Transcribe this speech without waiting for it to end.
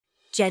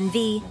Gen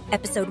V,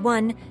 Episode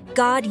 1,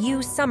 God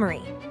U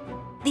Summary.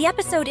 The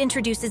episode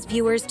introduces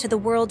viewers to the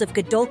world of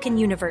Godolkin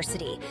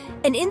University,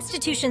 an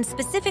institution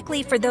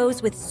specifically for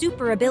those with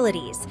super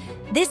abilities.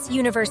 This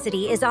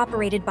university is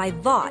operated by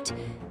Vought,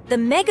 the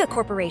mega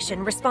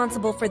corporation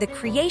responsible for the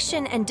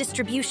creation and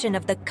distribution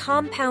of the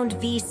Compound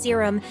V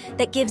serum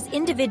that gives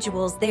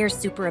individuals their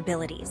super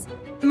abilities.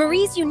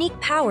 Marie's unique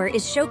power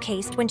is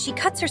showcased when she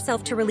cuts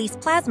herself to release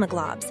plasma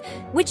globs,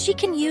 which she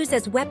can use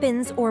as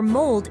weapons or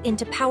mold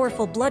into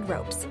powerful blood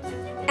ropes.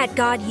 At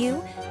God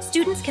U,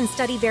 students can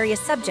study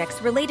various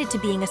subjects related to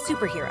being a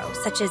superhero,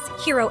 such as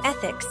hero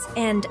ethics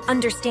and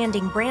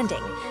understanding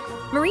branding.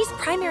 Marie's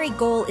primary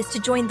goal is to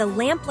join the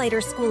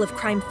Lamplighter School of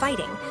Crime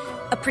Fighting,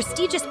 a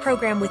prestigious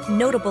program with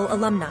notable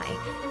alumni.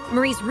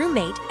 Marie's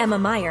roommate, Emma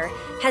Meyer,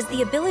 has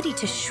the ability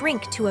to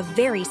shrink to a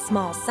very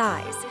small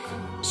size.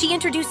 She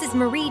introduces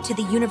Marie to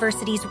the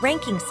university's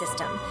ranking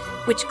system,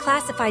 which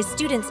classifies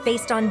students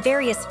based on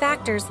various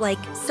factors like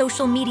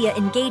social media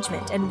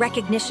engagement and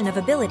recognition of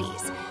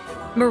abilities.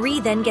 Marie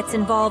then gets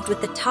involved with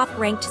the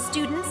top-ranked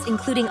students,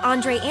 including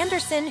Andre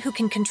Anderson, who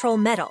can control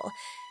metal,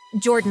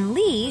 Jordan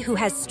Lee, who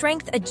has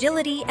strength,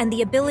 agility, and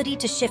the ability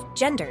to shift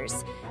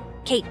genders,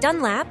 Kate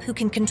Dunlap, who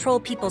can control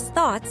people's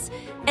thoughts,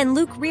 and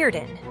Luke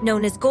Reardon,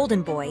 known as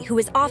Golden Boy, who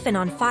is often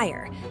on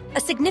fire. A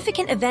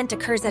significant event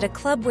occurs at a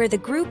club where the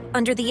group,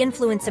 under the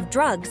influence of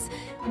drugs,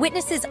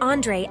 witnesses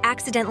Andre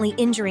accidentally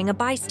injuring a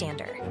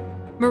bystander.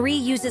 Marie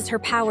uses her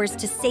powers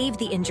to save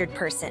the injured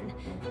person,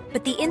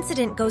 but the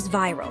incident goes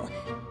viral.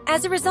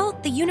 As a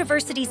result, the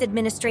university's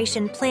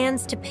administration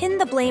plans to pin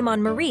the blame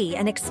on Marie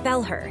and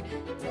expel her.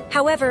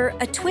 However,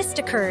 a twist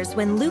occurs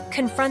when Luke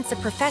confronts a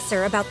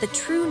professor about the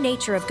true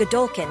nature of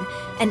Godolkin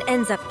and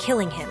ends up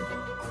killing him.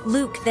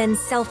 Luke then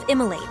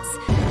self-immolates.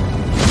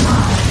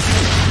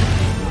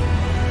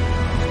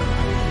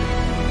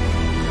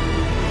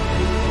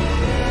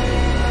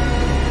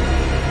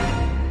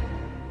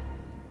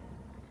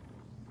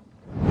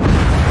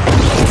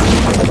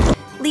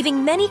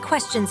 Leaving many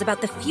questions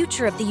about the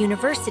future of the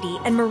university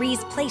and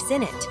Marie's place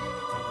in it.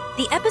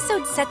 The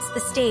episode sets the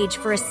stage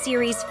for a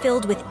series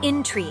filled with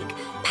intrigue,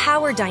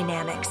 power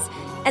dynamics,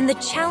 and the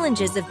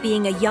challenges of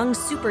being a young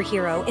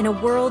superhero in a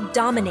world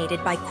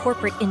dominated by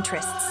corporate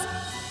interests.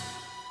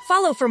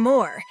 Follow for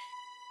more.